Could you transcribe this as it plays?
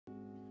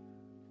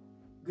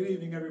Good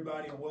evening,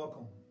 everybody, and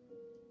welcome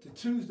to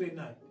Tuesday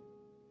night,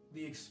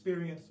 the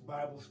Experience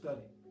Bible Study.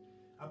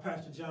 I'm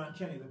Pastor John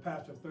Kenney, the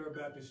pastor of Third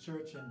Baptist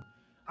Church, and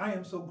I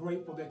am so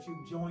grateful that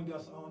you've joined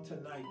us on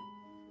tonight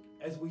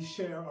as we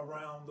share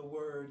around the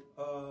word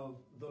of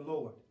the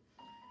Lord.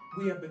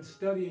 We have been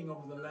studying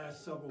over the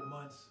last several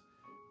months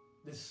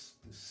this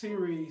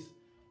series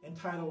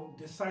entitled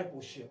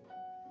Discipleship.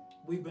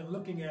 We've been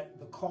looking at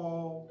the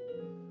call,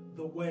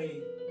 the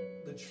way,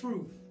 the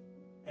truth,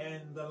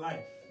 and the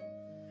life.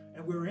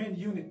 And we're in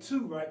Unit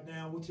 2 right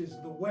now, which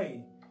is the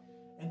way.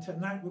 And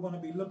tonight we're going to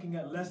be looking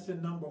at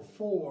lesson number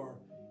 4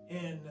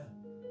 in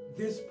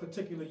this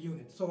particular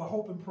unit. So I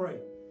hope and pray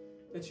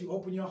that you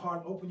open your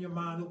heart, open your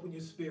mind, open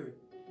your spirit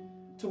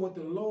to what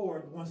the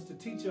Lord wants to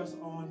teach us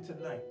on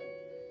tonight.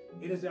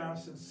 It is our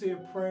sincere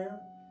prayer.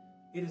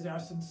 It is our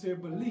sincere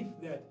belief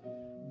that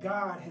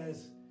God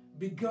has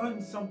begun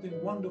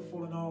something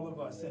wonderful in all of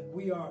us, and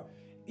we are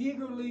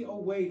eagerly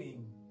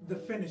awaiting the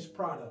finished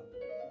product.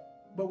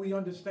 But we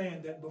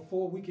understand that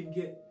before we can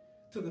get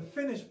to the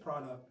finished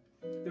product,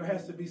 there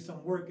has to be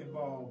some work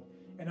involved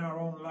in our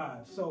own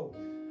lives. So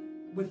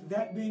with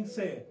that being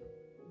said,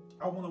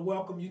 I want to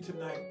welcome you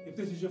tonight. If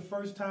this is your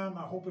first time,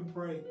 I hope and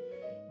pray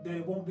that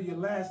it won't be your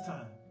last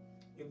time.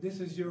 If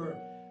this is your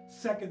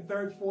second,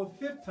 third, fourth,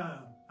 fifth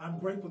time, I'm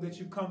grateful that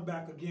you come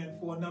back again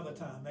for another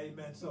time.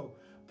 Amen. So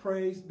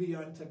praise be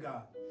unto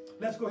God.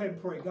 Let's go ahead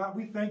and pray. God,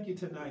 we thank you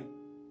tonight.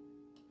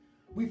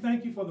 We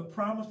thank you for the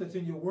promise that's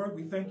in your word.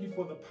 We thank you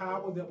for the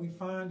power that we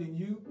find in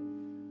you.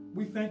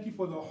 We thank you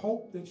for the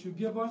hope that you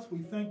give us. We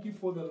thank you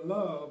for the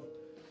love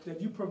that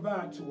you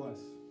provide to us.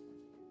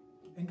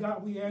 And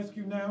God, we ask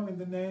you now in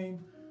the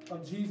name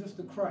of Jesus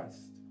the Christ,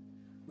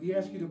 we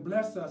ask you to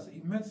bless us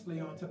immensely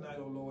on tonight,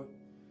 O Lord,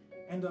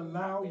 and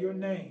allow your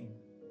name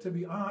to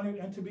be honored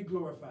and to be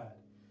glorified.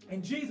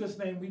 In Jesus'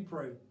 name we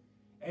pray.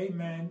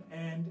 Amen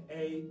and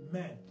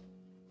amen.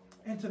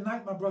 And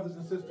tonight, my brothers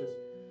and sisters,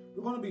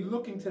 we're going to be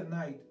looking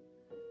tonight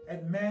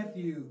at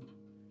Matthew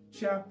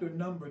chapter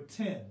number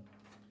 10.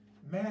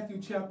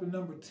 Matthew chapter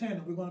number 10.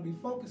 And we're going to be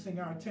focusing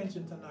our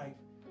attention tonight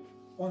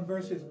on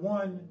verses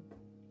 1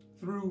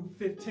 through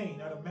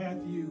 15 out of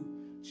Matthew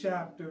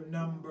chapter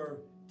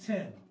number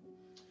 10.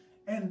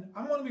 And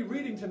I'm going to be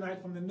reading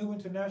tonight from the New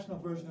International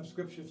Version of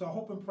Scripture. So I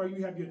hope and pray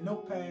you have your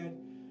notepad.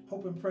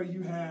 Hope and pray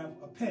you have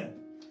a pen.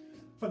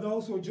 For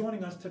those who are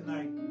joining us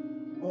tonight,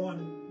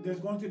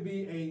 there's going to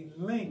be a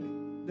link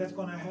that's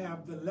going to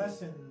have the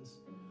lessons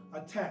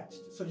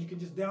attached. So you can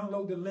just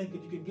download the link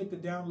and you can get the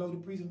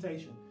downloaded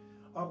presentation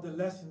of the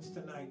lessons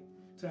tonight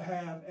to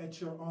have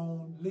at your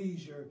own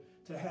leisure,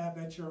 to have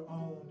at your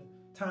own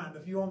time.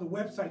 If you're on the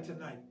website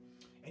tonight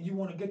and you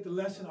want to get the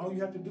lesson, all you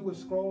have to do is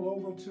scroll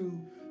over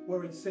to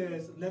where it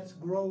says Let's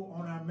Grow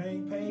on our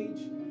main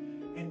page,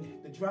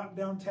 and the drop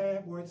down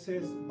tab where it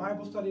says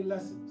Bible Study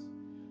Lessons.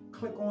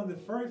 Click on the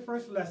very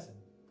first lesson,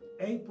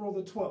 April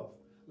the 12th,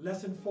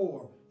 lesson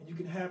 4, and you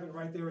can have it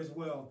right there as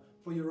well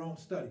for your own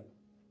study.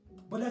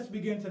 But let's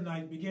begin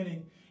tonight,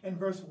 beginning in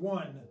verse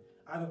 1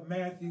 out of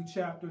Matthew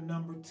chapter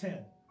number 10,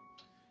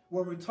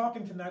 where we're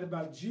talking tonight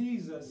about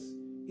Jesus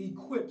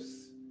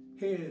equips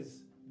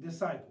his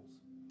disciples.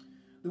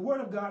 The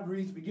word of God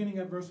reads, beginning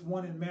at verse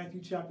 1 in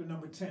Matthew chapter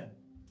number 10.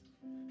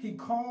 He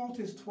called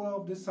his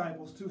 12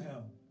 disciples to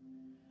him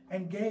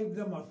and gave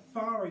them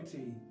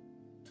authority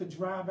to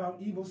drive out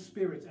evil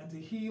spirits and to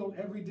heal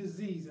every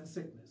disease and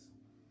sickness.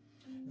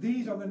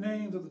 These are the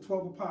names of the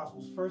 12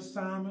 apostles. First,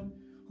 Simon,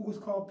 who was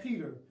called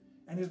Peter,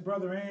 and his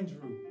brother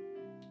Andrew.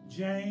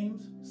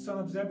 James, son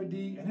of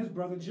Zebedee, and his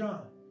brother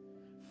John.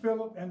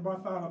 Philip and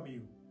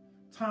Bartholomew.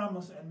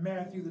 Thomas and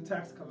Matthew, the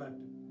tax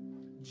collector.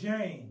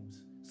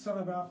 James, son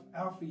of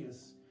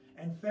Alphaeus,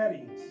 and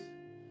Thaddeus.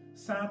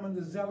 Simon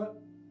the zealot,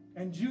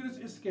 and Judas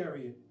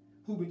Iscariot,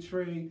 who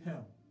betrayed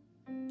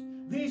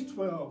him. These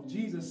 12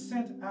 Jesus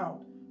sent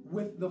out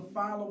with the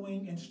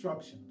following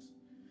instructions.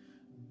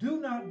 Do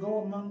not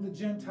go among the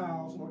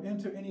Gentiles or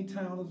enter any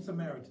town of the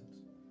Samaritans.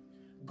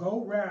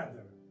 Go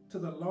rather to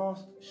the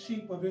lost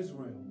sheep of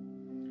Israel.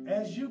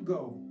 As you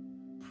go,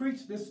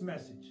 preach this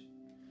message.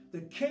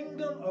 The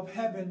kingdom of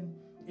heaven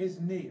is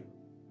near.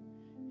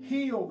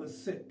 Heal the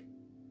sick.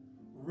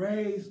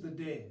 Raise the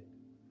dead.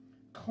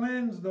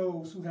 Cleanse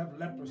those who have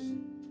leprosy.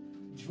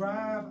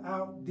 Drive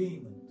out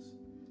demons.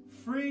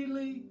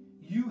 Freely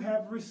you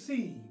have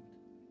received.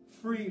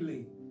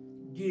 Freely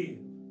give.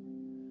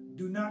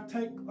 Do not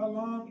take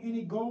along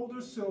any gold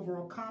or silver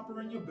or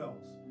copper in your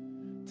belts.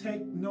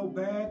 Take no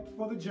bag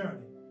for the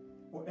journey,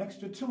 or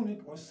extra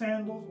tunic or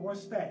sandals or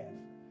staff,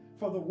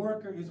 for the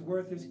worker is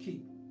worth his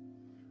keep.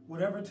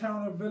 Whatever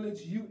town or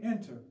village you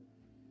enter,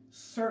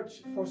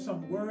 search for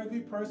some worthy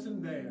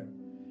person there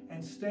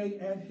and stay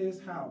at his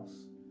house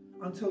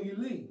until you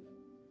leave.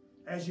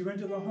 As you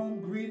enter the home,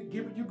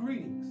 give it your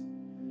greetings.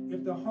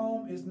 If the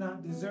home is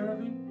not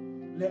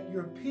deserving, let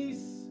your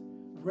peace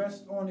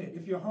rest on it.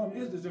 If your home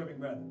is deserving,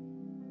 rather.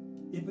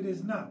 If it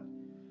is not,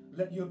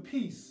 let your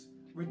peace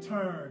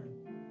return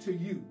to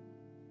you.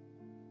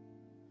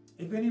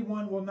 If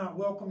anyone will not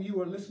welcome you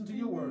or listen to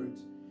your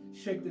words,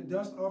 shake the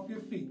dust off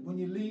your feet when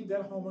you leave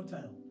that home or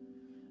town.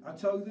 I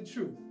tell you the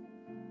truth,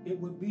 it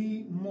would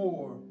be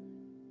more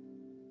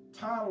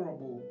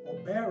tolerable or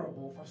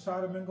bearable for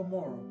Sodom and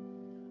Gomorrah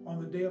on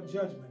the day of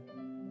judgment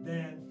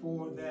than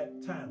for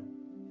that town.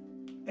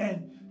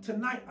 And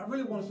tonight, I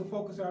really want us to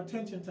focus our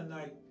attention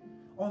tonight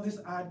on this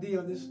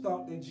idea, this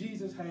thought that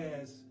Jesus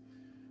has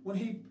when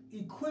he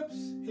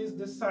equips his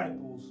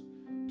disciples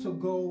to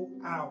go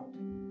out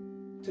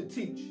to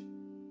teach.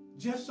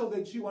 Just so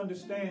that you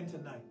understand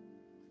tonight,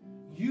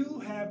 you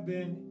have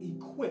been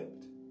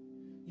equipped.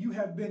 You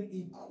have been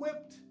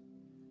equipped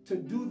to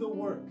do the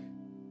work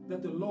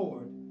that the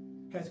Lord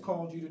has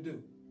called you to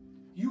do.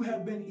 You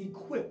have been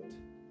equipped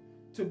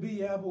to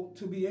be able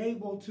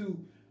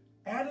to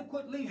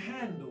adequately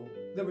handle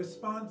the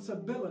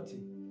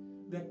responsibility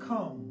that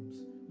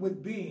comes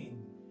with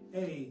being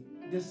a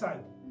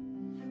disciple.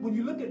 When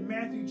you look at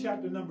Matthew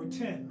chapter number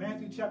 10,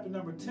 Matthew chapter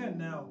number 10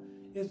 now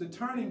is the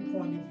turning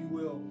point, if you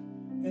will,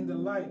 in the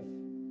life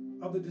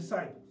of the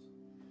disciples.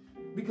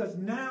 Because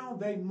now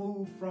they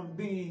move from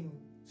being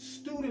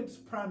students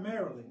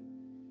primarily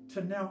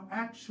to now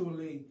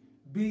actually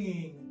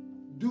being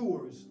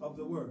doers of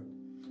the word.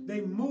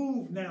 They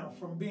move now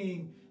from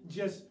being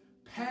just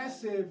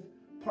passive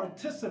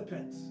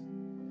participants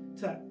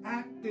to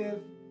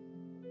active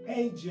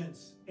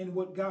agents in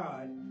what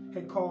God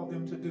had called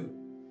them to do.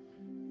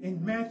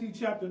 In Matthew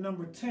chapter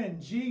number 10,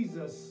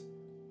 Jesus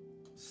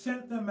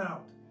sent them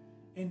out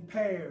in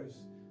pairs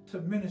to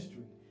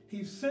ministry.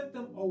 He sent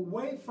them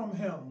away from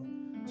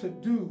him to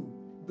do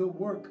the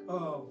work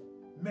of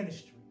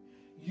ministry.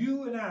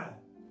 You and I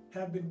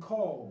have been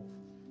called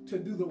to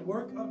do the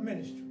work of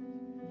ministry.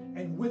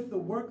 And with the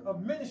work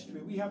of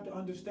ministry, we have to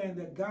understand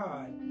that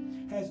God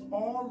has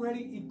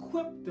already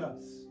equipped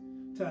us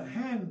to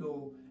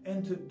handle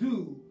and to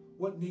do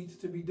what needs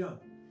to be done.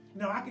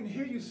 Now, I can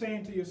hear you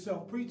saying to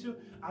yourself, preacher,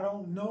 I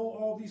don't know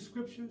all these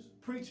scriptures.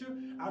 Preacher,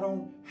 I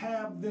don't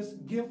have this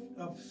gift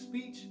of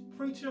speech.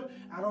 Preacher,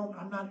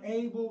 I'm not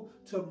able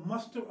to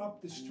muster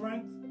up the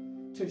strength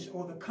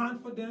or the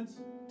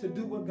confidence to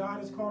do what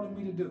God is calling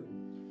me to do.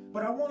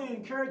 But I want to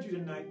encourage you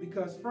tonight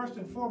because first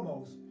and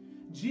foremost,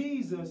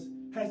 Jesus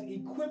has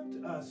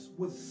equipped us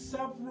with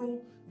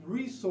several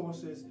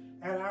resources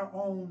at our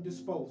own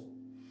disposal.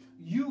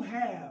 You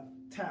have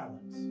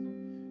talents.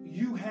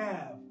 You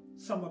have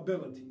some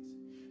abilities.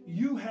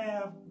 You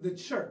have the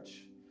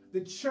church.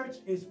 The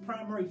church's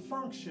primary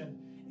function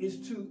is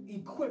to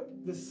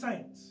equip the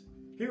saints.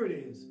 Here it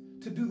is,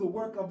 to do the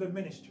work of the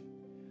ministry.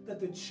 That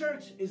the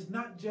church is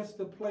not just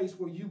the place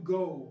where you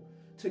go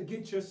to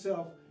get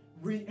yourself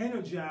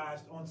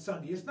re-energized on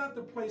Sunday. It's not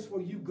the place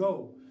where you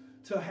go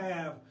to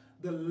have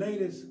the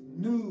latest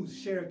news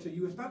shared to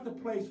you. It's not the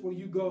place where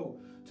you go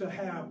to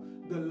have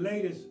the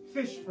latest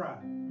fish fry.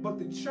 But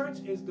the church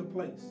is the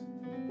place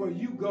where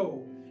you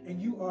go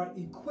and you are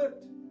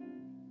equipped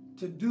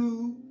to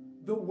do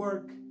the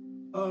work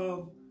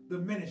of the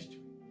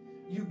ministry.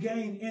 You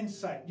gain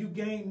insight, you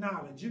gain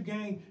knowledge, you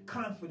gain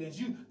confidence.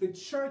 The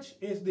church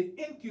is the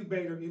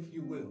incubator, if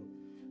you will,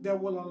 that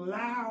will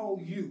allow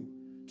you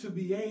to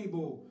be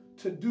able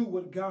to do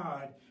what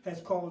God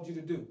has called you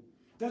to do.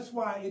 That's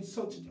why it's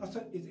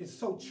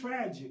so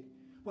tragic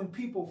when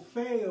people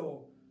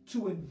fail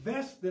to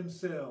invest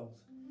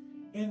themselves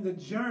in the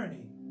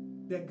journey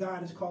that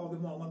God has called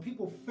them on. When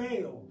people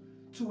fail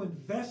to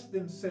invest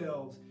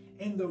themselves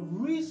in the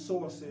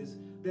resources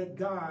that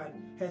God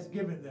has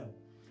given them.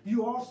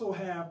 You also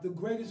have the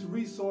greatest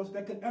resource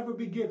that could ever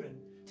be given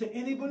to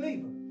any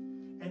believer,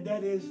 and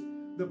that is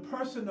the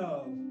person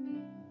of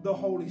the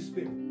Holy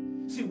Spirit.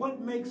 See, what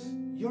makes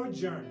your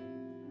journey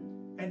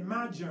and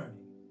my journey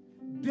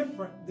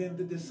different than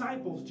the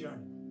disciples'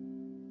 journey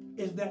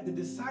is that the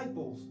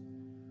disciples,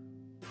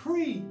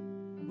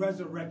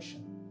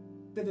 pre-resurrection,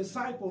 the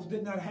disciples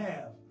did not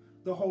have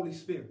the Holy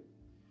Spirit.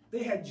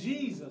 They had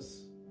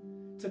Jesus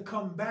to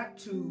come back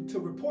to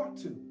report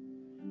to.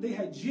 They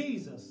had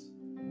Jesus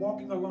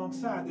walking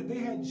alongside them. They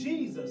had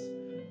Jesus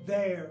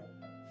there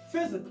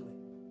physically.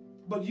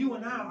 But you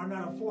and I are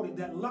not afforded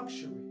that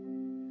luxury.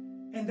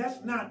 And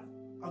that's not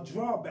a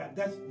drawback.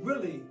 That's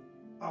really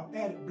an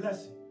added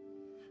blessing.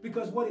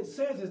 Because what it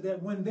says is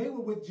that when they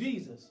were with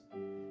Jesus,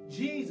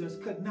 Jesus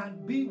could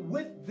not be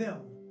with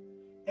them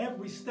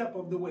every step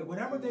of the way.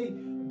 Whenever they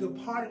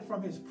departed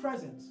from his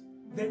presence,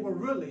 they were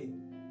really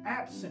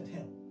absent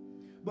him.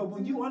 But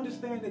when you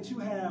understand that you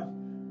have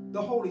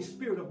the Holy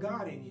Spirit of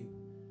God in you,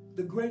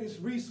 the greatest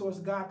resource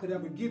God could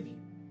ever give you,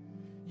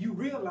 you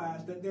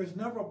realize that there's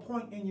never a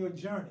point in your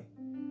journey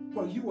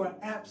where you are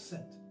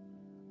absent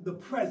the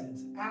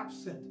presence,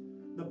 absent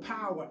the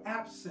power,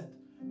 absent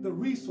the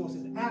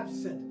resources,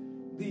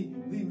 absent the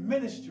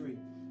ministry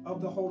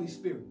of the Holy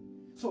Spirit.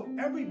 So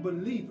every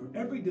believer,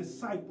 every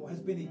disciple has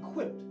been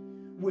equipped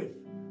with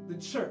the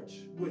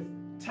church, with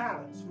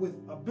talents, with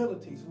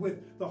abilities,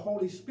 with the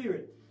Holy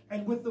Spirit,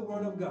 and with the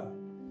Word of God.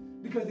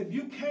 Because if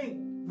you can't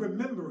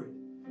remember it,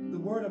 the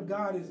Word of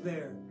God is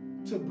there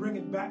to bring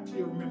it back to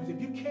your remembrance.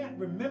 If you can't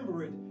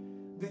remember it,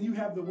 then you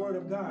have the Word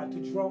of God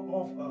to draw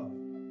off of.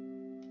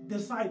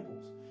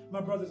 Disciples,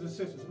 my brothers and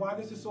sisters, why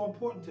this is so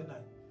important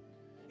tonight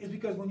is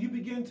because when you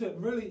begin to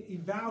really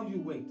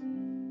evaluate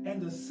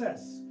and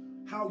assess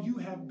how you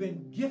have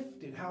been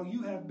gifted, how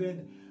you have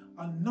been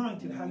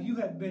anointed, how you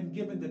have been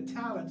given the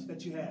talents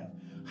that you have,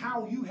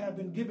 how you have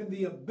been given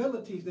the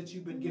abilities that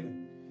you've been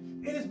given,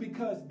 it is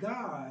because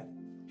God,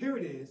 here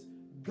it is,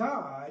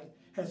 God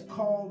has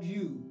called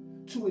you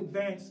to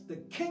advance the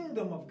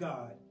kingdom of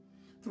God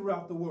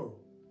throughout the world.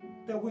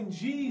 That when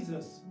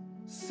Jesus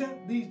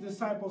sent these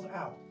disciples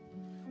out,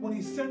 when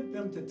he sent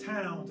them to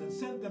towns and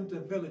sent them to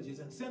villages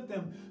and sent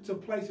them to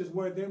places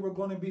where they were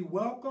going to be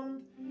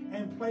welcomed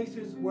and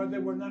places where they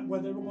were not, where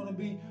they were going to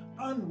be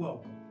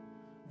unwelcome,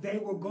 they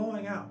were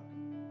going out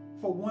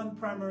for one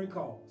primary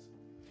cause.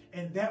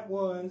 And that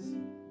was,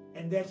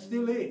 and that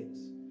still is,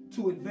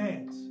 to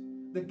advance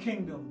the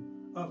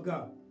kingdom of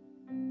God.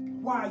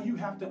 Why you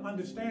have to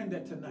understand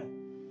that tonight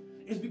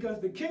is because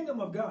the kingdom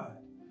of God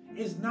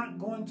is not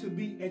going to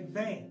be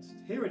advanced,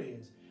 here it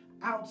is,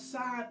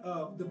 outside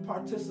of the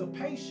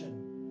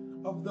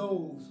participation of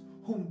those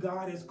whom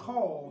God has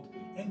called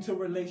into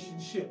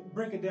relationship.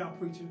 Break it down,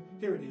 preacher.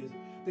 Here it is.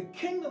 The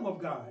kingdom of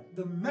God,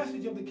 the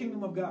message of the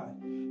kingdom of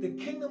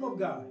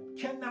God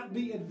cannot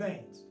be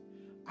advanced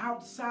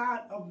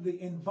outside of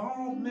the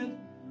involvement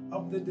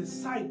of the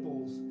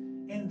disciples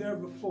in their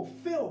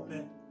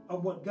fulfillment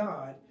of what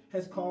God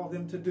has called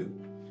them to do.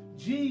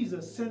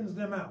 Jesus sends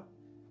them out.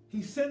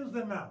 He sends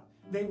them out.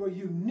 They were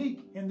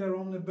unique in their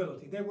own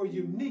ability. They were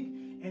unique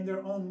in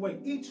their own way.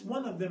 Each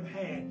one of them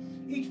had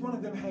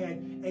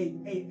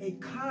a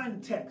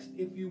context,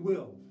 if you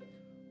will,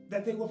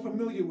 that they were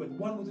familiar with.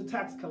 One was a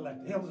tax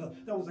collector.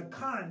 There was a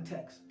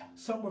context.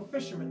 Some were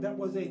fishermen. That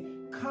was a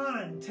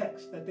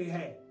context that they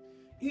had.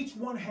 Each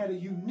one had a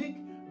unique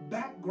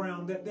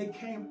background that they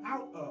came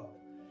out of.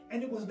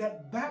 And it was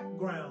that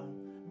background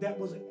that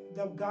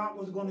God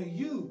was going to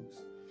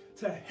use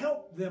to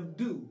help them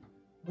do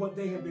what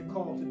they had been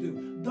called to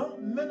do.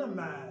 Don't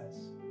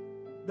minimize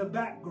the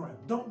background.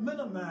 Don't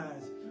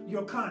minimize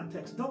your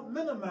context. Don't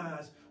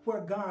minimize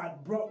where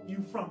God brought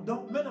you from.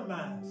 Don't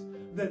minimize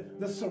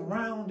the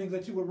surroundings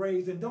that you were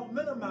raised in. Don't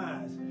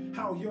minimize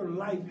how your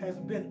life has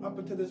been up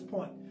until this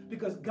point,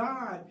 because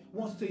God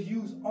wants to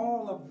use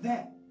all of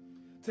that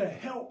to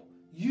help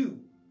you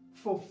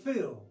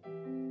fulfill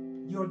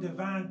your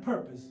divine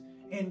purpose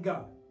in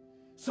God.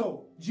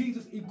 So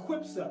Jesus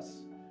equips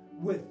us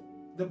with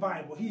the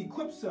Bible. He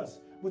equips us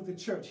with the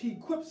church. He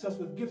equips us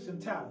with gifts and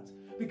talents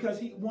because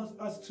he wants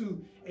us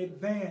to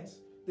advance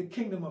the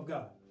kingdom of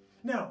God.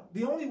 Now,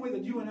 the only way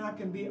that you and I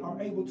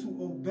are able to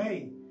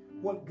obey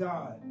what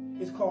God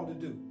is called to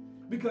do,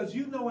 because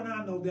you know and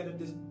I know that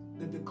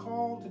the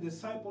call to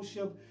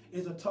discipleship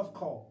is a tough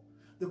call.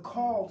 The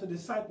call to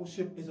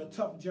discipleship is a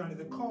tough journey.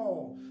 The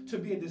call to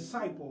be a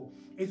disciple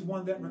is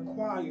one that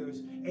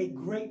requires a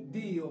great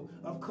deal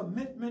of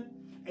commitment,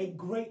 a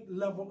great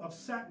level of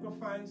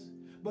sacrifice,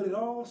 but it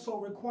also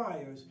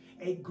requires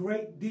a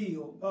great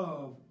deal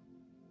of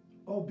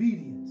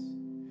obedience.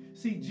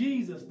 See,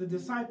 Jesus, the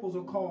disciples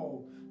are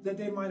called that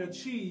they might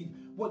achieve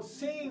what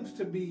seems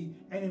to be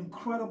an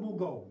incredible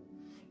goal,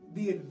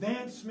 the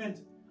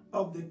advancement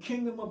of the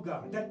kingdom of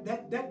God.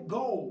 That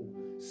goal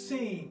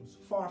seems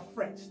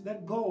far-fetched.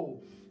 That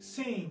goal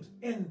seems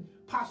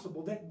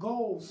impossible. That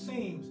goal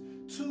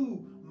seems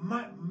too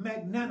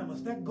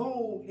magnanimous. That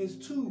goal is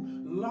too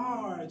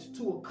large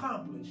to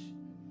accomplish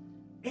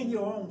in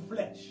your own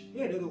flesh,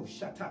 in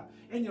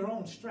your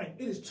own strength.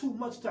 It is too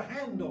much to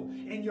handle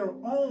in your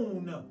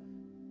own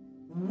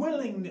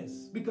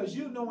willingness, because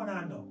you know and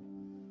I know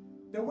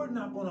that we're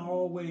not going to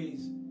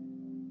always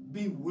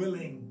be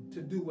willing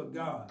to do what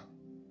God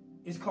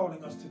is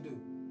calling us to do.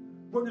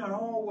 We're not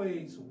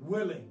always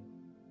willing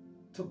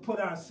to put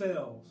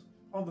ourselves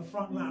on the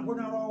front line. We're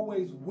not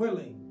always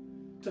willing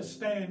to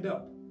stand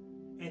up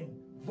and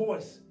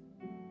voice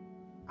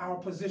our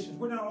positions.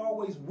 We're not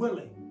always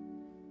willing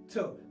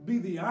to be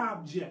the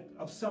object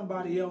of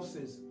somebody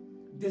else's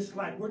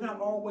dislike. We're not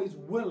always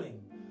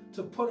willing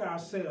to put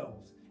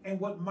ourselves in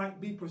what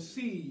might be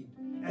perceived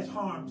as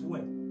harm's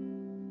way.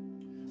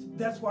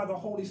 That's why the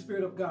Holy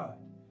Spirit of God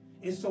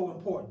is so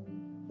important.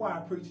 Why,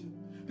 preacher?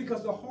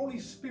 Because the Holy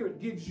Spirit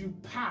gives you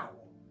power.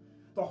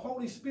 The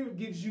Holy Spirit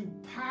gives you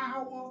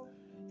power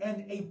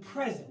and a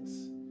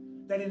presence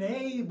that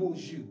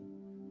enables you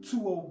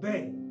to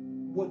obey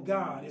what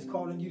God is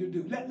calling you to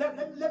do.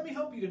 Let me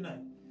help you tonight.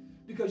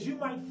 Because you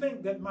might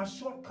think that my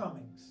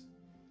shortcomings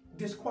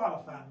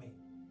disqualify me.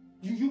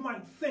 You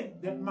might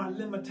think that my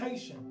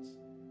limitations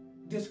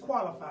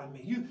disqualify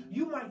me.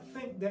 You might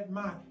think that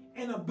my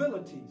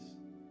inabilities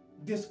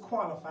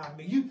disqualify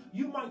me.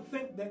 You might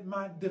think that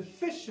my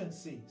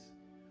deficiencies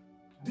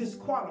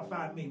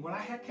disqualify me. Well,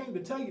 I came to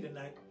tell you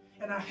tonight,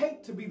 and I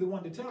hate to be the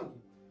one to tell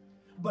you,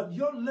 but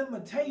your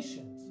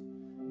limitations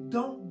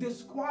don't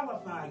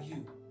disqualify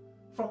you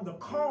from the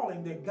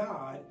calling that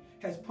God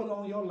has put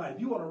on your life.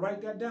 You ought to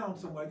write that down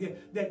somewhere again,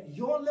 that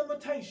your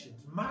limitations,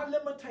 my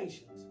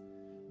limitations,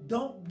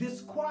 don't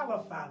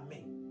disqualify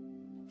me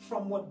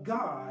from what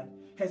God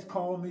has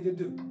called me to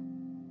do.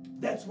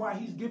 That's why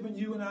he's given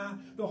you and I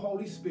the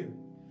Holy Spirit.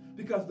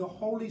 Because the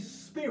Holy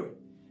Spirit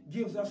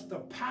gives us the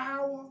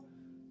power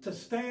to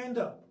stand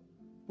up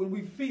when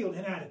we feel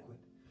inadequate.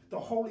 The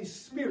Holy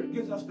Spirit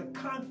gives us the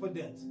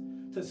confidence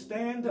to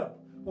stand up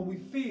when we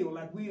feel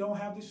like we don't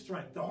have the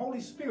strength. The Holy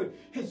Spirit,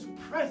 his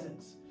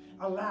presence,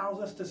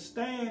 allows us to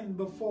stand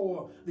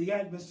before the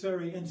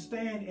adversary and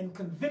stand in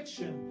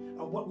conviction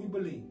of what we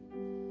believe.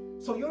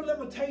 So your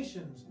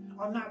limitations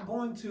are not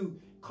going to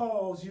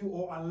cause you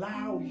or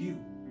allow you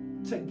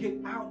to get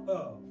out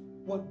of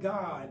what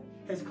God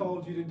has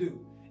called you to do.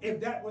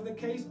 If that were the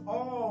case,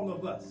 all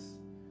of us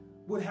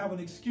would have an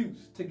excuse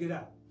to get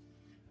out.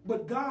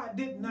 But God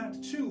did not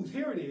choose,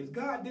 here it is,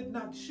 God did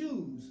not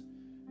choose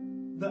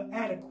the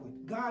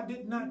adequate. God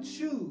did not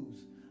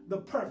choose the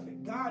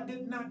perfect. God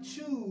did not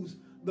choose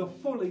the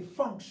fully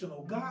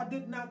functional. God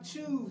did not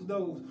choose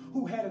those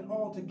who had it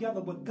all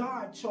together, but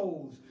God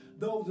chose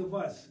those of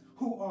us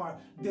who are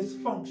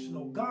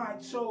dysfunctional.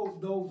 God chose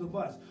those of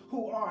us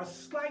who are a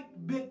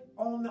slight bit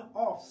on the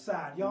off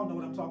side. Y'all know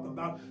what I'm talking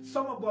about.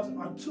 Some of us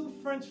are 2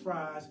 French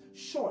fries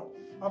short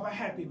of a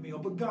Happy Meal,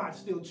 but God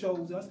still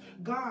chose us.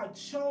 God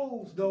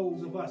chose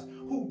those of us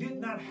who did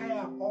not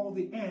have all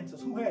the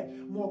answers, who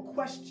had more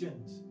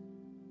questions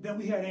than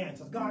we had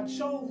answers. God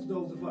chose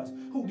those of us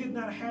who did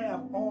not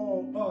have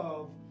all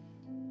of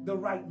the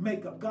right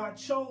makeup. God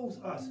chose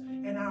us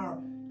in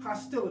our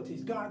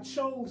hostilities. God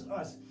chose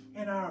us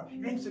in our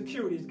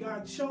insecurities.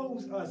 God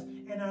chose us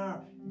in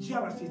our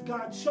jealousies.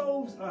 God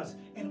chose us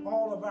in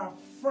all of our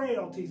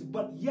frailties.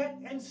 But yet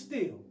and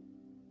still,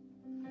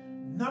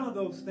 none of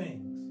those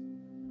things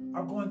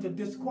are going to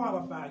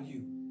disqualify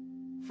you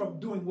from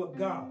doing what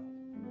God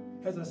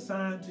has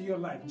assigned to your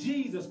life.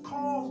 Jesus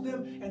calls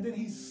them and then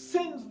he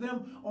sends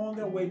them on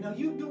their way. Now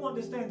you do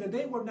understand that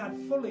they were not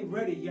fully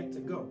ready yet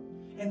to go.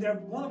 And there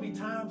want to be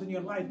times in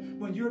your life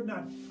when you're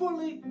not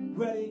fully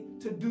ready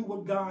to do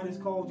what God has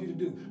called you to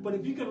do. But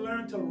if you can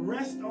learn to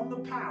rest on the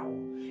power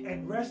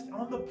and rest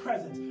on the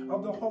presence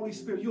of the Holy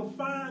Spirit, you'll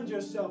find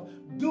yourself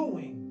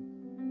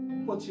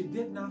doing what you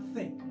did not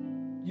think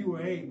you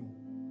were able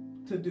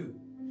to do.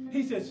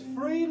 He says,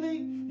 freely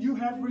you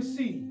have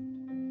received.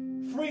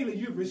 Freely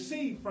you've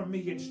received from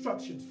me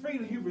instructions.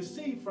 Freely you've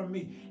received from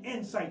me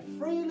insight.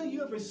 Freely you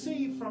have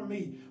received from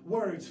me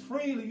words.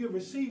 Freely you have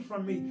received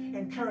from me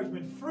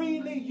encouragement.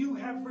 Freely you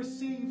have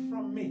received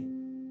from me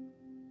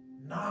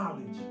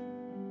knowledge,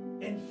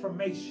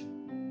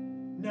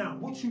 information. Now,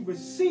 what you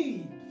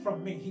received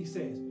from me, he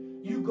says,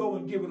 you go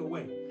and give it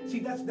away. See,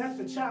 that's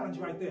the challenge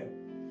right there.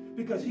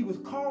 Because he was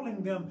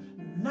calling them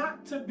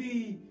not to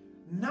be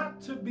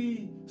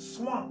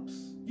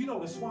swamps. You know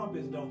what a swamp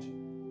is, don't you?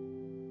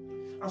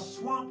 A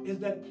swamp is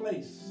that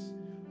place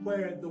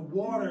where the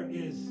water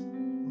is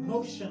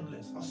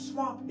motionless. A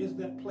swamp is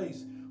that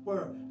place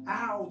where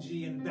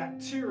algae and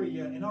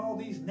bacteria and all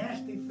these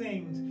nasty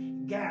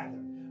things gather.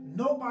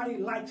 Nobody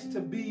likes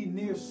to be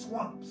near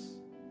swamps.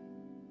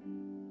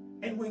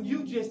 And when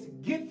you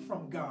just get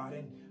from God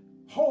and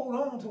hold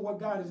on to what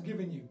God has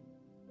given you,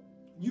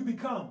 you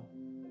become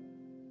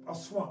a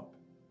swamp.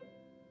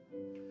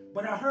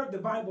 But I heard the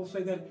Bible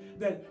say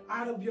that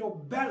out of your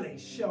belly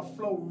shall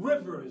flow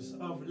rivers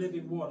of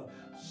living water.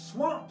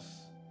 Swamps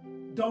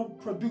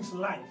don't produce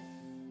life,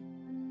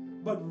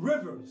 but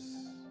rivers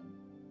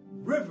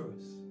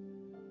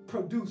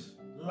produce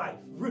life.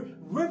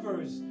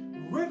 Rivers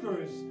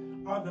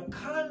are the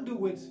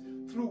conduits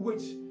through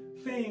which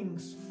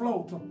things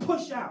flow to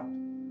push out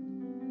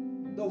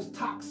those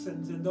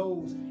toxins and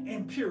those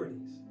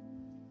impurities.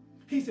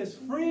 He says,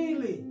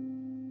 freely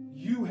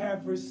you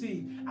have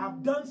received.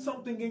 I've done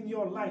something in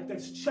your life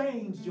that's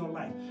changed your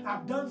life.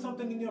 I've done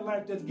something in your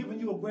life that's given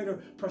you a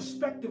greater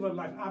perspective of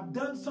life. I've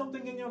done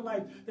something in your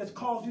life that's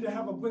caused you to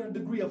have a greater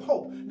degree of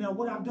hope. Now,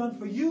 what I've done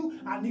for you,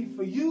 I need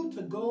for you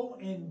to go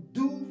and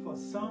do for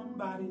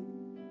somebody,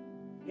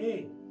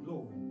 hey,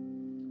 Lord,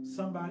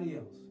 somebody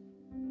else.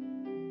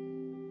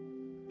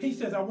 He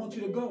says, I want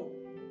you to go.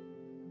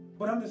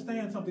 But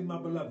understand something, my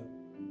beloved.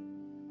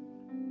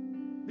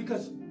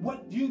 Because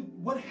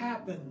what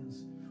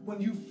happens when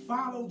you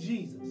follow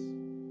Jesus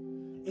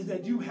is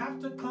that you have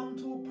to come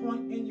to a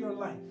point in your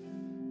life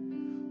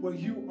where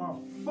you are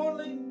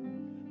fully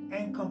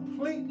and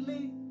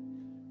completely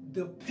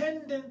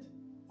dependent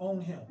on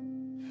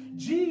him.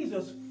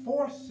 Jesus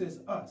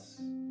forces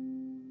us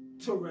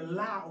to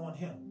rely on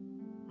him.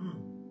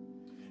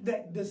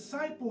 That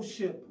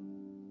discipleship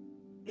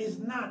is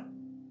not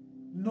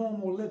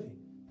normal living.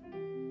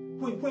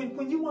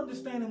 When you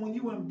understand and when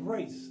you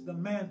embrace the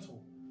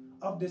mantle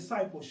of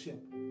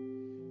discipleship,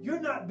 you're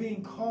not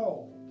being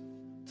called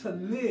to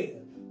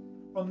live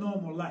a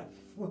normal life.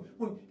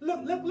 Look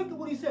at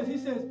what he says. He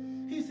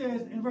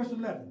says in verse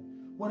 11,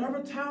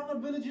 whatever town or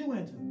village you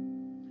enter,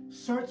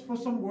 search for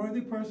some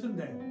worthy person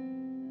there.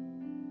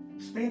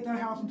 Stay at that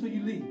house until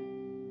you leave.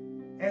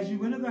 As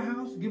you enter the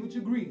house, give it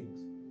your greetings.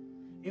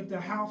 If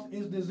the house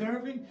is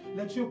deserving,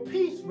 let your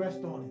peace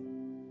rest on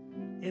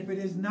it. If it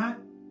is not,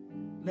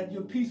 let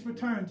your peace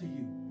return to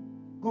you.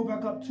 Go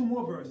back up 2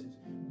 more verses.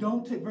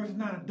 Verse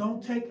 9,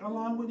 don't take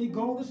along with you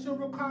gold or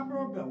silver, copper,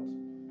 or belts.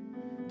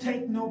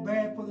 Take no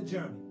bag for the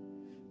journey.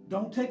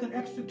 Don't take an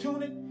extra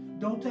tunic.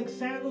 Don't take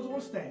sandals or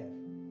staff.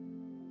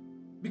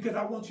 Because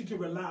I want you to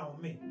rely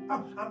on me.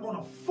 I'm going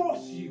to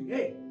force you.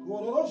 Hey, I'm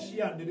going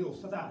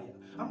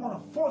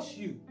to force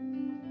you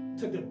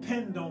to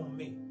depend on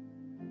me.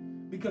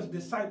 Because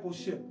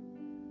discipleship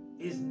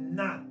is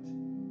not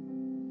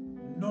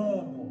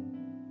normal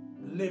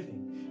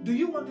living. Do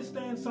you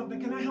understand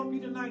something? Can I help you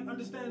tonight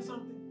understand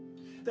something?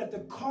 That the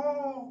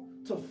call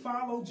to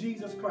follow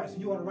Jesus Christ,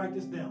 and you ought to write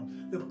this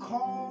down. The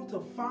call to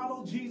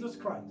follow Jesus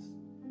Christ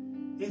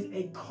is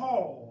a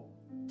call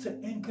to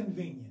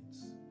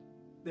inconvenience.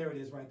 There it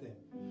is right there.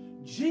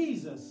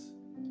 Jesus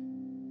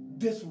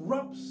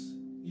disrupts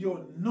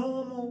your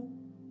normal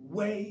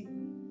way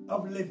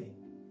of living.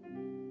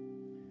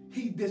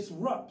 He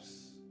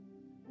disrupts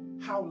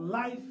how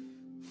life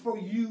for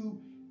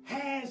you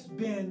has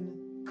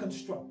been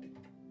constructed.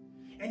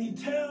 And he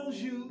tells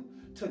you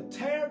to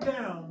tear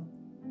down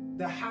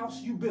the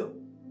house you built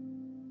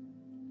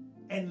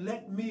and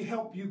let me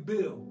help you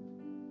build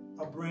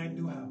a brand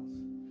new house.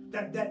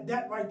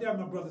 That right there,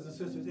 my brothers and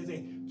sisters, is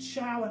a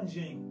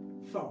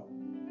challenging thought.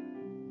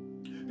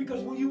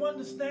 Because when you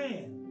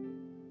understand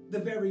the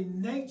very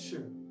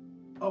nature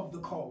of the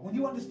call, when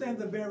you understand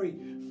the very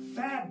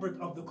fabric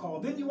of the call,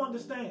 then you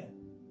understand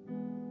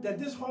that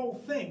this whole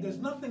thing, there's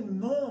nothing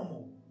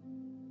normal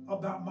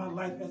about my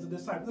life as a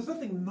disciple. There's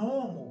nothing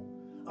normal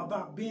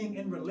about being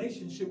in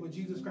relationship with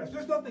Jesus Christ.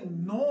 There's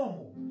nothing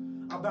normal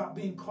about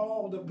being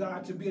called of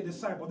God to be a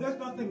disciple. There's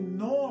nothing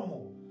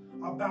normal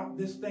about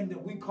this thing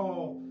that we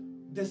call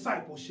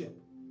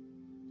discipleship.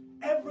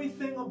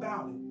 Everything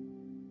about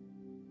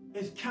it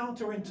is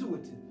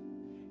counterintuitive.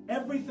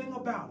 Everything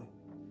about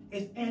it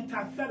is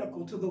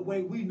antithetical to the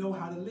way we know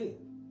how to live.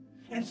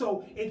 And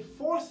so it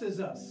forces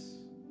us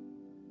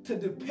to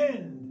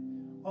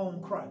depend on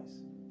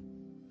Christ.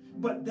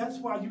 But that's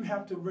why you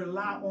have to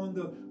rely on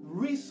the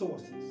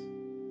resources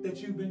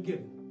that you've been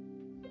given.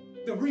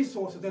 The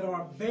resources that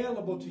are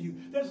available to you.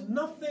 There's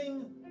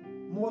nothing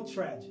more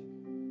tragic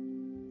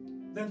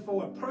than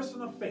for a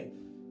person of faith,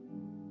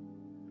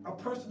 a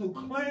person who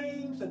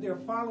claims that they're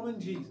following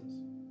Jesus,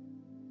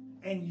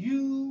 and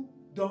you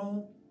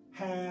don't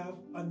have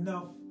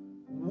enough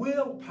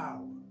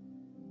willpower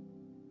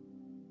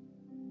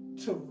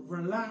to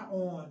rely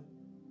on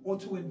or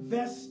to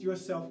invest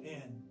yourself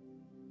in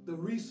the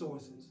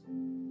resources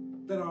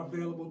that are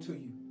available to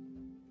you.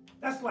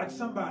 That's like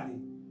somebody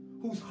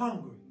who's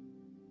hungry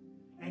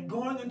and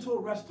going into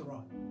a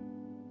restaurant,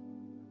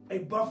 a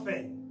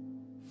buffet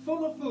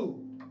full of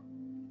food,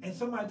 and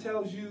somebody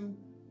tells you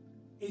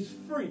it's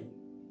free,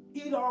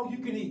 eat all you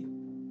can eat,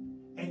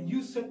 and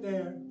you sit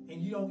there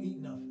and you don't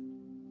eat nothing.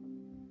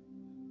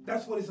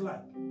 That's what it's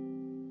like.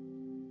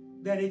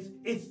 That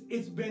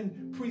it's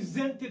been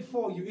presented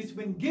for you. It's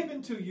been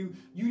given to you.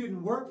 You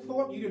didn't work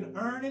for it. You didn't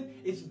earn it.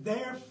 It's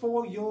there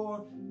for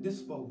your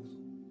disposal.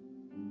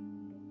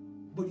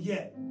 But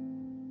yet,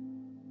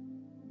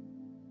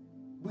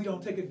 we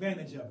don't take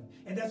advantage of it.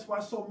 And that's why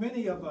so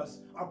many of us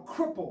are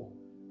crippled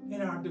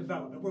in our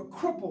development. We're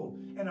crippled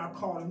in our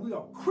calling. We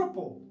are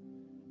crippled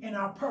in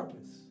our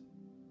purpose.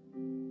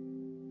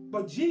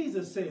 But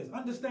Jesus says,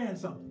 understand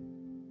something.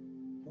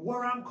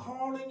 Where I'm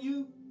calling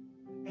you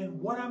and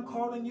what I'm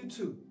calling you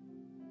to,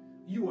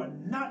 you are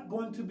not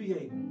going to be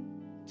able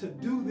to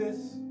do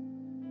this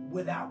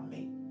without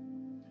me.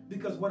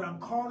 Because what I'm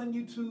calling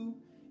you to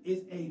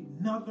is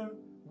another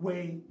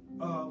way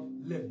of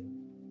living.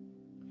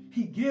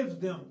 He gives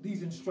them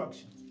these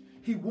instructions.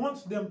 He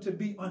wants them to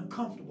be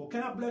uncomfortable.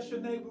 Can I bless your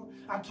neighbor?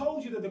 I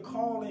told you that the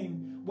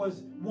calling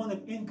was one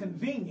of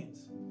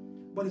inconvenience,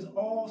 but it's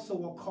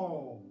also a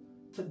call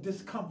to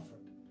discomfort.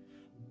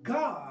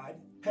 God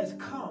has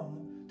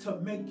come to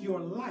make your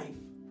life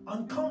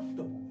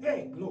uncomfortable.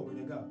 Hey, glory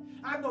to God.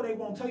 I know they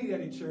won't tell you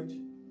that in church.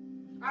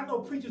 I know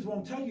preachers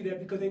won't tell you that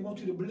because they want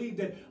you to believe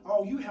that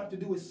all you have to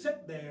do is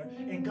sit there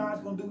and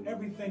God's going to do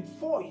everything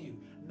for you.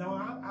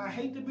 Now, I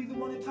hate to be the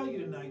one to tell you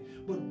tonight,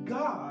 but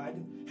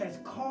God has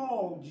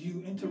called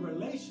you into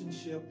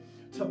relationship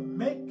to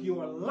make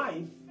your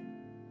life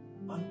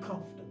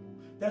uncomfortable.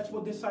 That's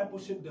what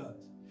discipleship does.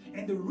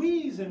 And the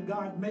reason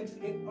God makes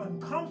it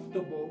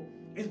uncomfortable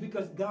is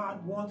because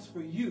God wants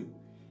for you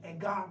and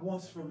God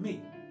wants for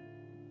me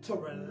to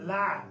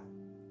rely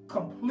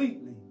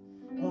completely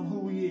on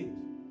who he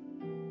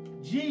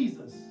is.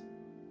 Jesus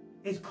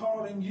is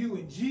calling you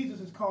and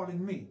Jesus is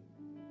calling me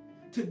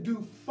to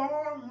do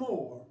far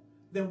more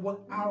than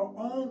what our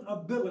own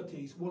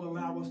abilities will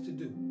allow us to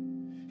do.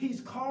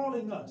 He's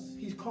calling us,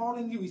 he's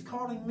calling you, he's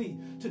calling me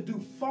to do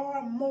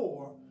far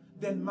more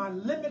than my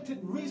limited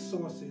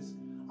resources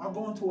are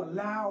going to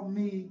allow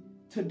me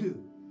to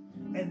do.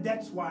 And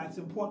that's why it's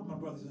important, my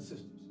brothers and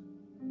sisters,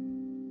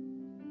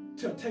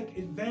 to take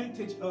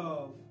advantage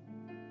of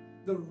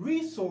the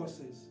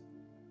resources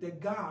that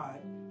God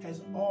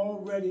has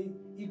already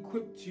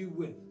equipped you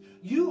with.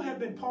 You have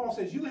been, Paul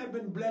says, you have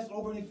been blessed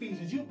over in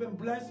Ephesians. You've been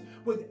blessed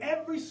with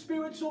every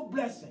spiritual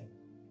blessing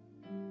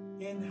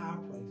in high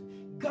place.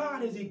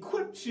 God has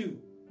equipped you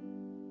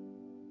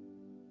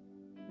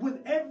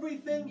with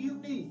everything you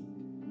need.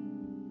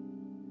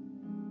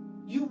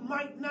 You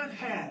might not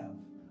have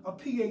a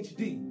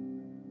PhD,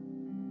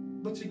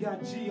 but you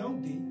got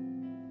G-O-D.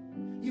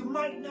 You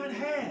might not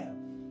have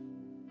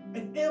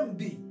an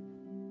MD,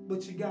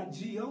 but you got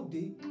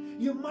G-O-D.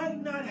 You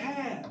might not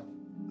have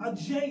a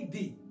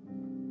JD,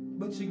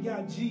 but you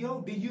got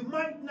G-O-D. You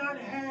might not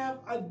have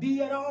a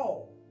D at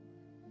all.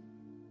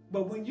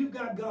 But when you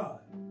got God,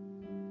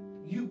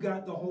 you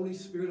got the Holy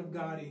Spirit of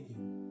God in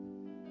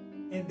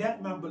you. And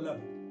that, my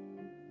beloved,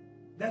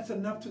 that's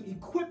enough to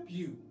equip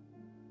you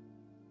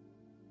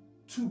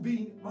to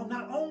be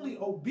not only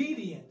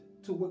obedient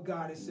to what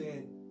God has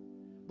said,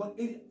 but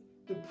the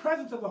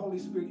presence of the Holy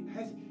Spirit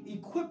has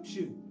equipped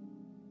you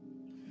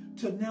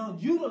to now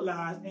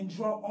utilize and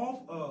draw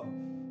off of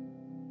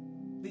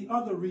the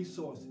other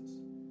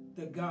resources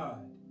that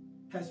God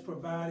has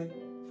provided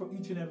for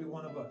each and every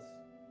one of us.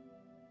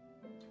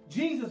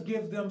 Jesus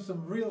gives them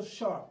some real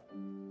sharp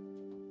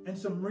and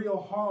some real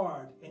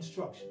hard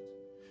instructions.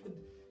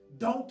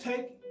 Don't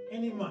take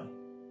any money.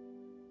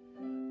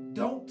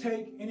 Don't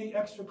take any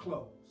extra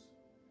clothes.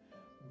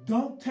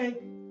 Don't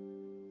take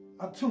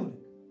a tunic.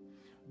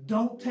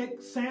 Don't take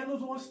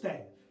sandals or a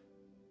staff.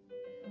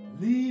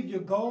 Leave your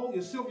gold,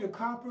 your silver, your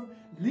copper.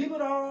 Leave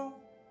it all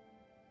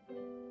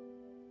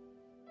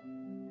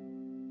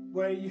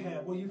where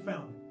you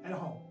found it, at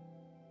home.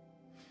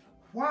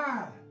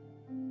 Why?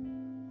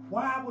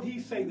 Why would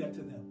he say that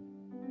to them?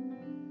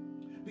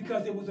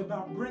 Because it was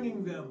about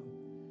bringing them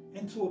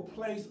into a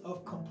place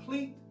of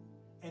complete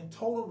and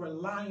total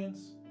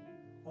reliance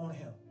on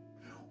him.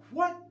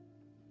 What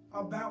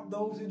about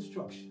those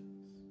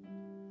instructions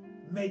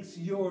makes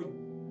your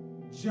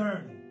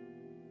journey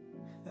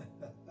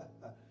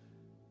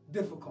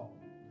difficult?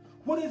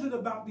 What is it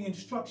about the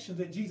instructions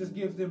that Jesus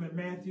gives them in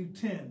Matthew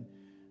 10,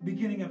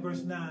 beginning at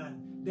verse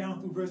 9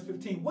 down through verse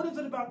 15? What is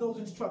it about those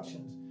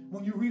instructions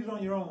when you read it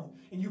on your own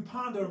and you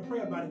ponder and pray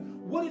about it?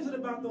 What is it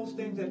about those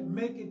things that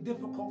make it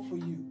difficult for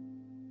you?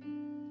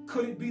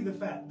 Could it be the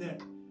fact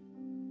that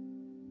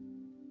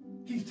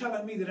he's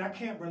telling me that I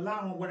can't rely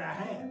on what I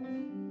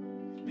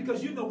have?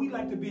 Because you know we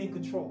like to be in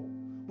control.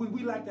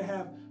 We like to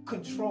have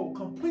control,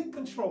 complete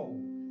control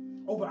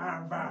over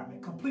our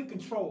environment, complete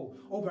control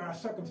over our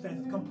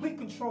circumstances, complete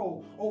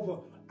control over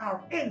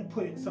our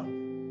input in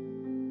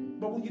something.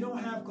 But when you don't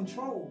have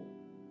control,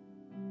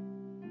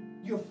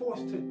 you're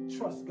forced to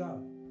trust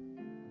God.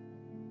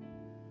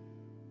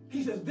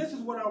 He says, this is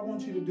what I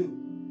want you to do.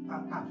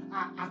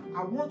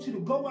 I want you to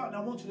go out and I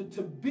want you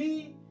to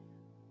be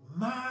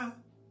my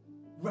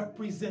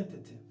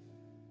representative.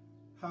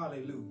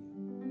 Hallelujah.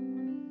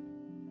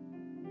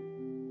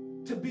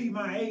 To be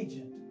my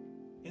agent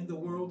in the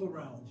world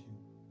around you.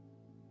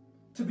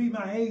 To be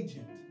my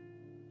agent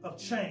of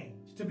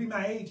change. To be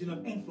my agent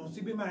of influence.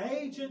 To be my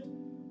agent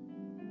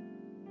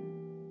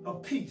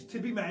of peace. To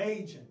be my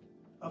agent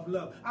of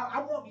love. I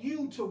want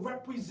you to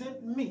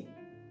represent me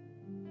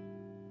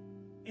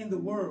in the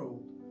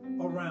world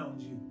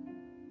around you.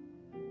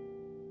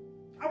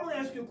 I want to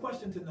ask you a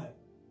question tonight.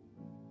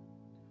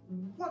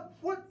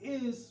 What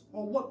is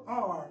or what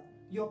are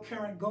your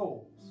current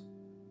goals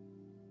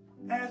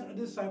as a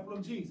disciple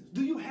of Jesus?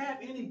 Do you have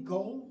any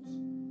goals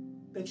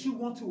that you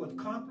want to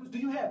accomplish?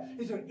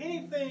 Is there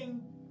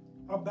anything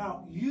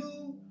about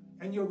you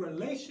and your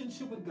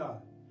relationship with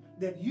God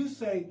that you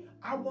say,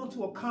 I want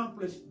to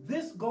accomplish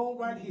this goal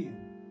right here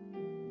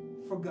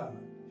for God?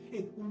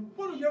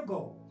 What are your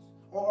goals?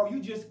 Or are you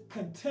just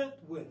content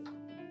with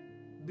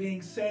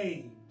being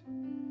saved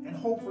and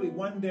hopefully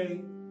one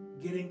day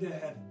getting to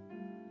heaven?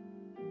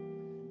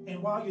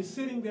 And while you're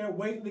sitting there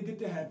waiting to get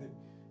to heaven,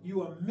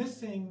 you are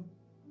missing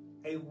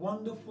a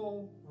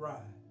wonderful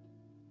ride.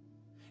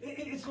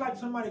 It's like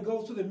somebody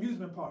goes to the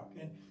amusement park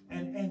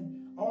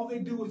and all they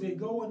do is they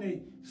go and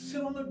they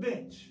sit on the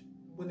bench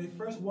when they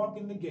first walk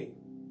in the gate.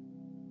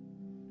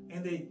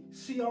 And they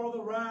see all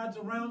the rides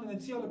around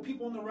and see all the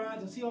people on the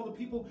rides and see all the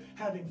people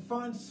having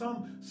fun,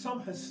 some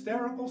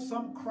hysterical,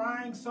 some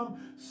crying, some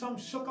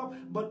shook up,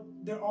 but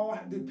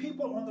the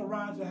people on the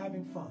rides are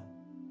having fun.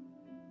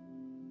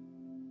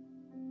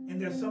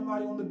 And there's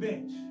somebody on the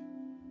bench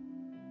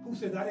who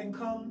says, I didn't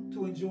come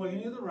to enjoy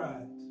any of the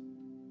rides.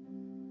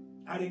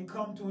 I didn't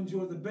come to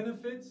enjoy the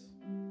benefits.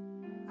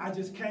 I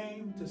just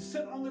came to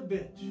sit on the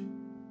bench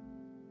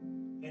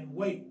and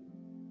wait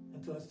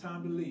until it's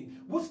time to leave.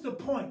 What's the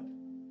point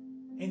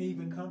in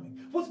even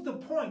coming? What's the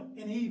point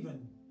in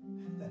even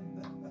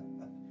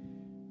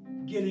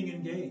getting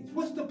engaged?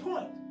 What's the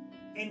point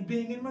in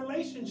being in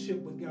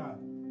relationship with God?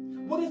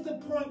 What is the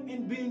point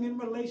in being in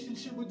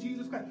relationship with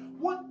Jesus Christ?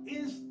 What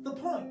is the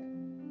point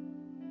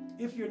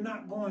if you're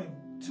not going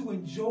to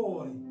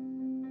enjoy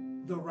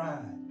the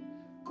ride?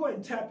 Go ahead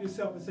and tap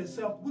yourself and say,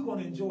 self, we're going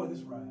to enjoy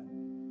this ride.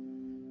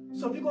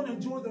 So if you're going to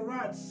enjoy the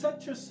ride,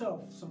 set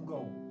yourself some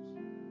goals.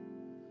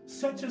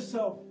 Set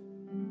yourself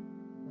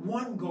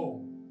one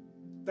goal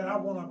that I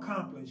want to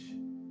accomplish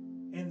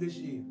in this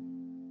year.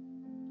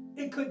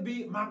 It could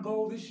be my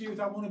goal this year is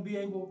I want to be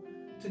able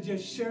to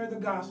just share the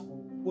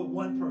gospel with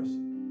one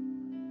person.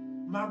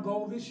 My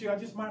goal this year, I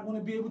just might want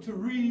to be able to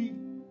read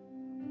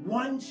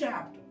one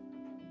chapter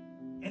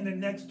in the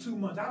next 2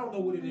 months. I don't know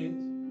what it is.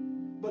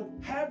 But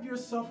have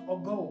yourself a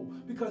goal,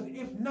 because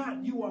if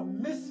not, you are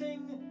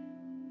missing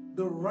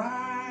the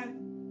ride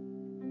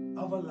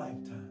of a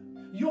lifetime.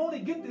 You only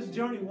get this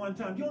journey one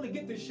time. You only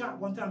get this shot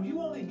one time.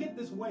 You only get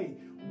this way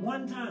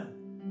one time.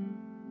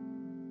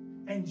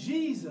 And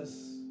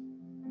Jesus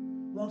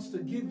wants to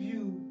give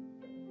you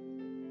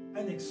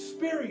an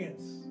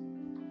experience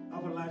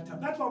of a lifetime.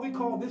 That's why we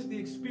call this the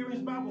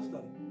Experience Bible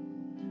Study.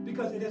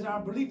 Because it is our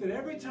belief that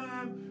every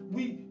time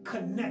we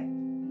connect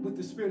with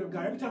the Spirit of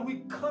God, every time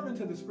we come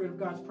into the Spirit of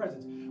God's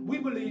presence, we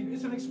believe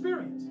it's an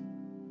experience.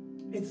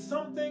 It's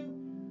something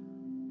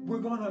we're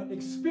going to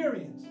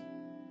experience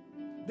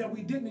that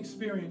we didn't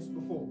experience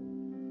before.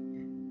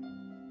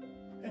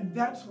 And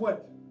that's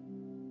what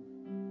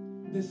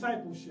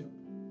discipleship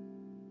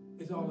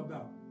is all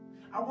about.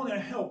 I want to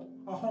help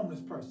a homeless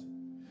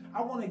person.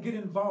 I want to get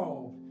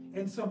involved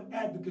in some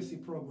advocacy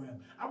program.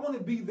 I want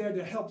to be there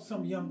to help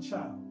some young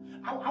child.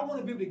 I want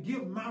to be able to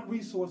give my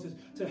resources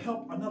to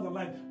help another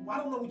life. I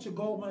don't know what your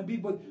goal might be,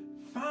 but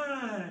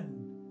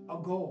find a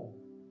goal.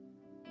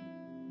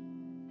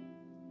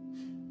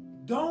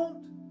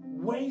 Don't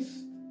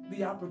waste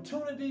the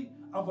opportunity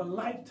of a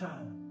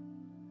lifetime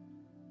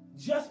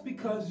just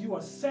because you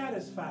are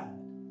satisfied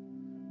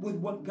with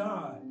what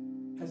God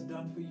has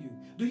done for you.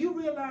 Do you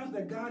realize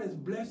that God has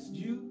blessed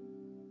you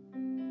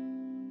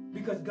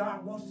because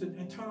God wants to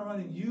turn around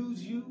and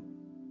use you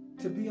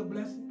to be a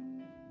blessing?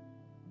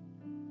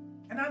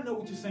 And I know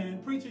what you're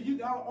saying. Preacher,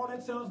 all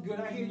that sounds good.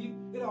 I hear you.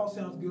 It all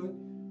sounds good.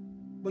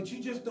 But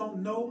you just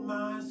don't know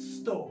my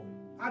story.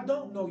 I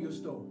don't know your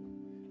story.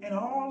 And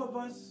all of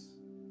us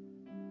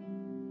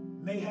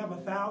may have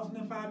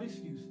 1,005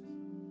 excuses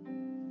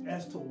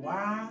as to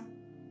why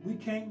we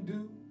can't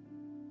do,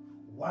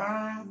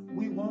 why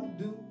we won't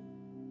do.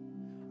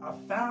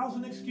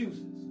 1,000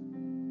 excuses.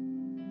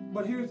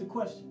 But here's the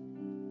question.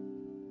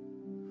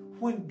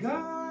 When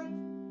God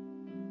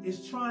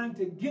is trying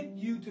to get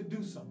you to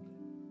do something,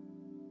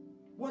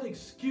 what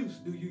excuse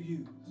do you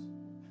use?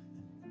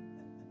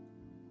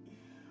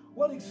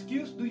 What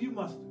excuse do you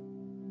muster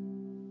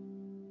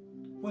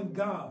when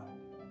God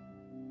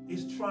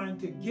is trying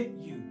to get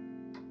you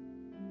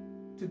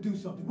to do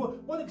something?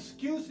 What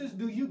excuses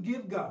do you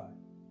give God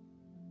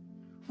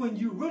when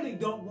you really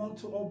don't want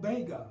to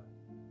obey God?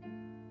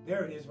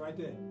 There it is right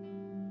there.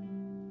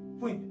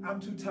 When I'm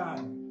too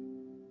tired.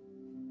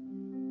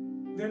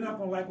 They're not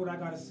going to like what I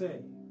got to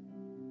say.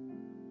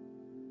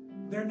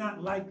 They're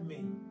not like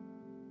me.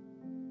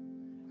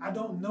 I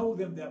don't know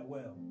them that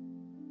well.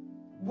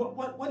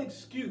 What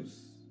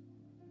excuse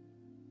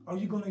are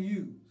you going to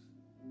use?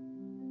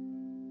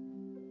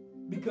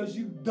 Because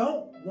you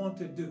don't want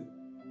to do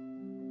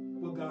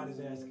what God is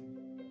asking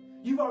you.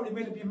 You've already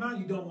made up your mind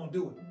you don't want to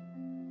do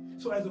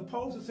it. So as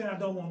opposed to saying I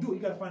don't want to do it,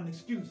 you got to find an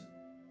excuse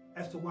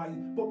as to why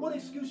you. But what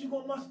excuse you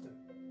going to muster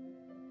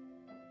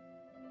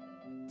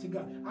to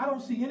God? I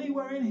don't see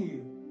anywhere in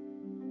here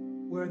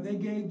where they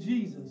gave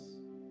Jesus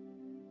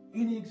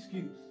any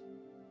excuse.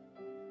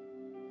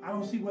 I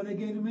don't see where they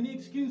gave him any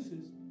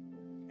excuses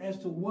as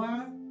to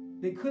why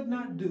they could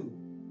not do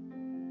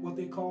what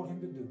they called him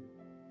to do.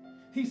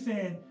 He's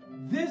saying,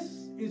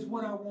 this is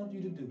what I want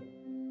you to do.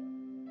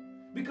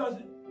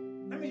 Because,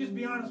 let me just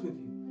be honest with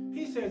you.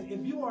 He says,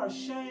 if you are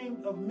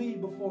ashamed of me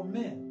before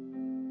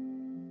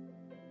men,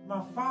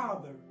 my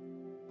Father,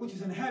 which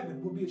is in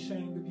heaven, will be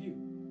ashamed of you.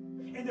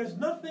 And there's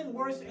nothing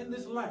worse in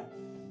this life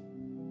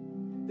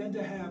than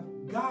to have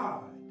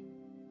God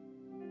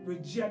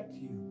reject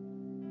you.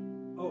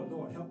 Oh,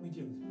 Lord, help me,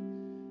 Jesus.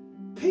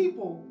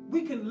 People,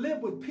 we can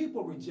live with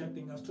people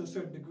rejecting us to a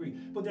certain degree.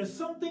 But there's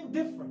something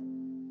different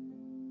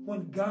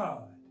when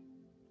God,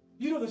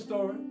 you know the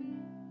story.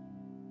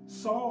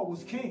 Saul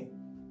was king.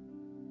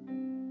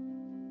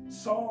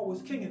 Saul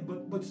was king,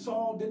 but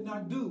Saul did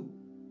not do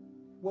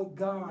what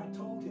God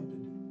told him to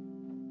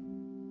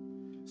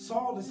do.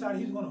 Saul decided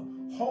he was going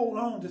to hold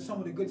on to some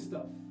of the good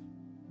stuff.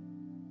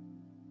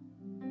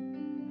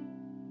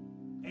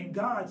 And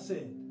God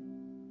said,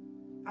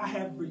 I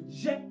have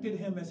rejected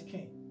him as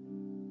king.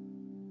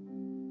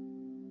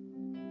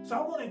 So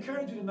I want to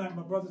encourage you tonight,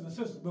 my brothers and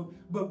sisters,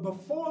 but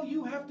before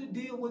you have to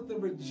deal with the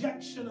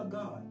rejection of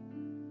God,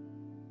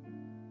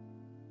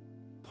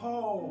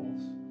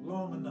 pause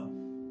long enough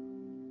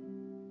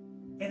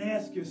and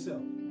ask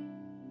yourself,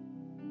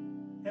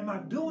 am I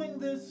doing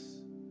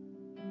this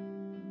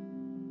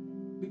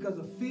because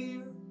of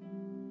fear?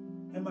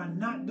 Am I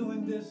not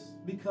doing this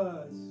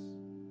because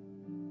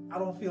I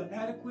don't feel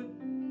adequate?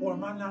 Or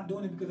am I not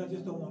doing it because I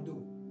just don't want to do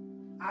it?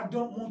 I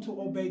don't want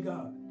to obey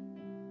God.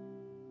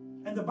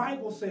 And the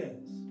Bible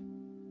says,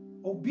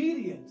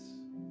 obedience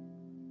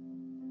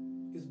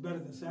is better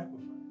than sacrifice.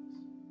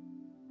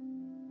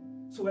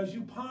 So as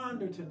you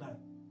ponder tonight,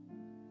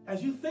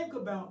 as you think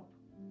about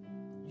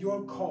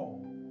your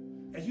call,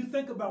 as you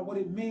think about what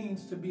it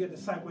means to be a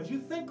disciple, as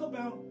you think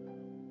about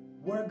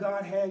where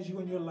God has you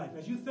in your life,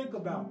 as you think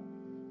about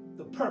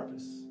the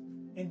purpose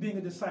in being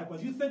a disciple,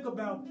 as you think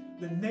about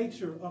the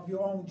nature of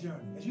your own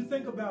journey, as you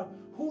think about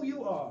who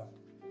you are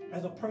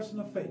as a person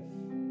of faith,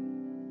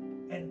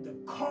 and the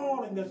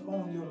calling that's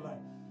on your life,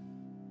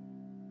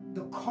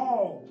 the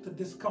call to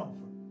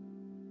discomfort,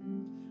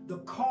 the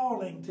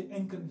calling to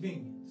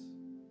inconvenience,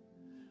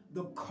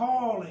 the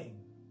calling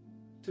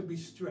to be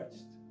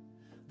stretched,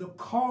 the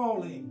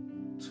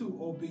calling to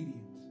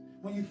obedience.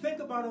 When you think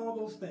about all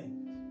those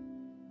things,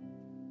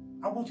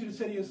 I want you to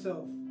say to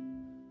yourself,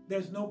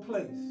 there's no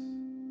place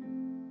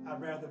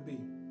I'd rather be.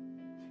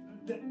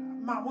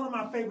 One of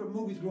my favorite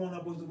movies growing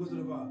up was The Wizard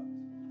of Oz.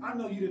 I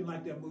know you didn't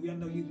like that movie. I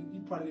know you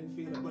probably didn't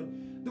feel it, but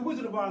The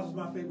Wizard of Oz was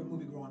my favorite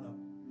movie growing up.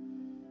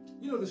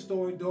 You know the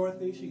story,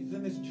 Dorothy, she's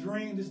in this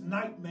dream, this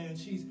nightmare, and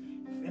she's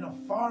in a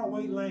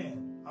faraway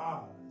land,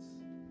 Oz.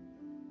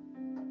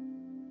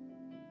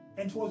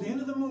 And towards the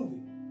end of the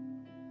movie,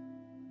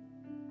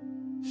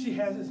 she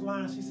has this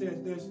line, she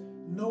says, there's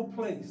no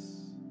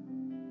place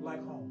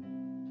like home.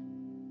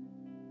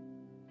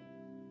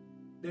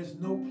 There's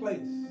no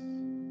place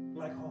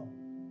like home.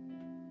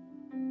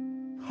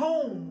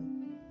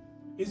 Home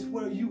is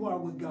where you are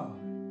with God.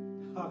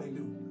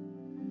 Hallelujah.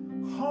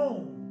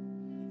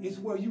 Home is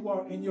where you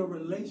are in your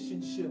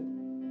relationship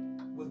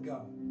with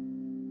God.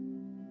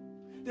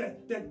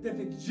 That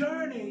the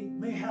journey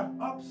may have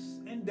ups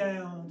and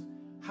downs,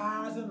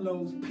 highs and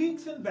lows,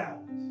 peaks and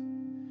valleys,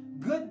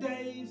 good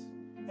days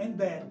and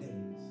bad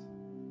days.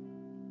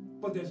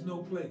 But there's no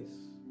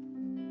place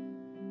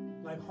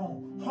like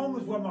home. Home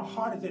is where my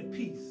heart is at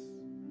peace.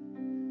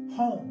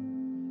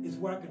 Home is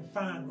where I can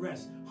find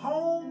rest.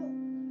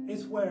 Home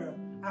is where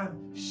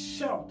I'm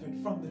sheltered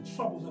from the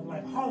troubles of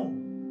life.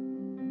 Home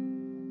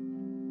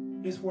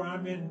is where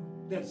I'm in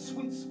that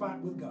sweet spot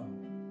with God.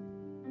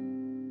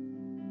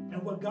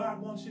 And what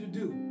God wants you to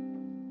do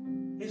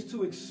is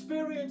to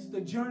experience the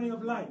journey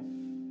of life,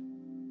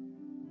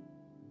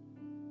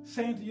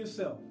 saying to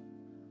yourself,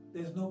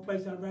 there's no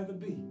place I'd rather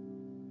be.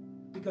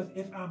 Because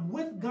if I'm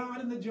with God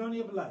in the journey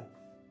of life,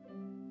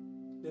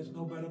 there's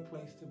no better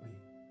place to be.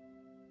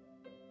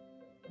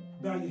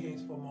 Bow your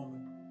heads for a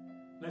moment.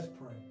 Let's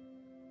pray.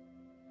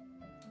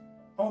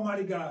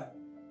 Almighty God,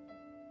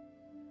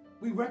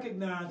 we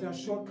recognize our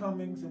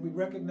shortcomings and we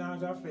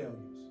recognize our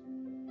failures.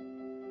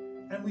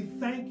 And we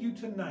thank you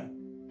tonight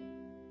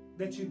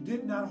that you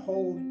did not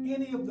hold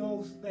any of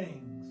those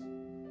things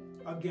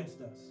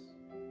against us.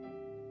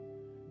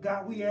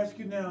 God, we ask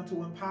you now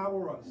to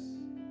empower us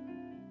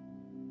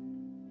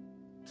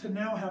to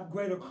now have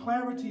greater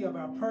clarity of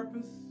our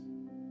purpose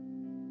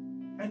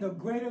and a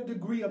greater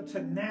degree of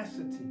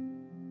tenacity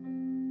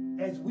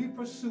as we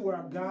pursue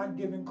our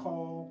God-given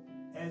call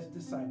as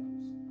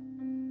disciples.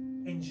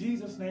 In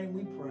Jesus' name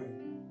we pray.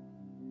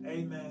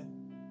 Amen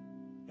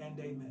and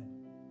amen.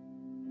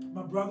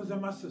 My brothers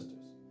and my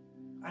sisters,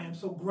 I am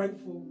so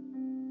grateful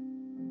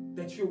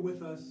that you're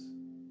with us,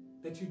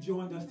 that you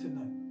joined us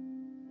tonight.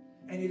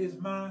 And it is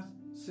my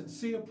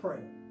sincere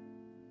prayer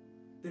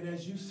that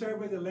as you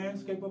survey the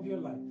landscape of your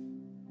life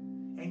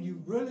and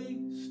you really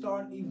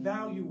start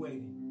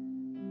evaluating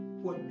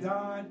what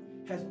God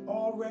has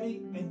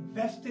already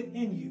invested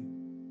in you,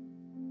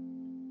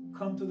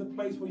 come to the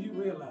place where you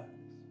realize,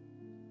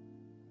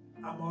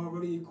 I'm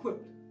already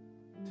equipped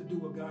to do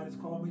what God has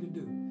called me to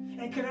do.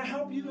 And can I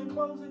help you in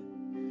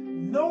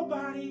closing?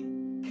 Nobody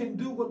can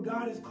do what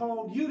God has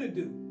called you to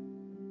do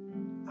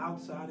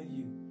outside of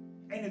you.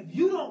 And if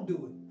you don't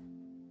do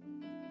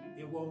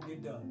it, it won't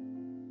get done.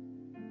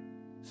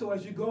 So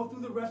as you go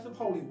through the rest of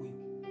Holy Week,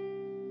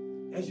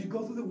 as you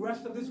go through the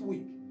rest of this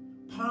week,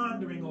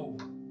 pondering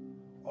over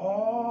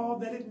all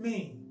that it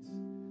means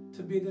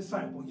to be a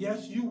disciple.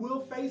 Yes, you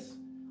will face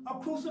a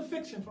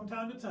crucifixion from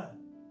time to time,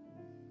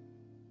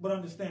 but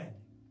understanding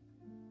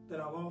that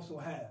I'll also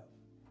have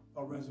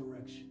a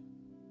resurrection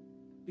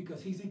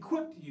because he's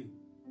equipped you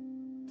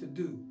to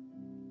do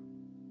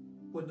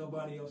what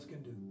nobody else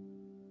can do.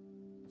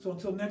 So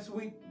until next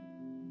week,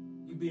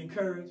 you be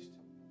encouraged,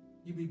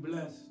 you be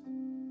blessed,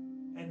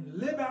 and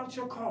live out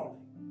your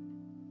calling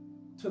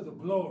to the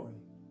glory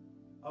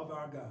of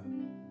our God.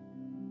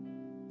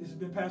 This has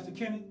been Pastor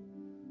Kenney.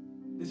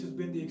 This has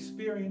been the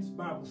Experienced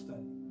Bible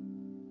Study.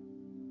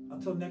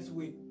 Until next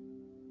week,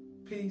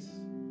 peace.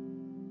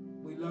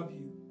 We love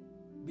you.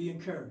 Be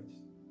encouraged.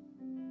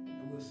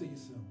 And we'll see you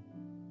soon.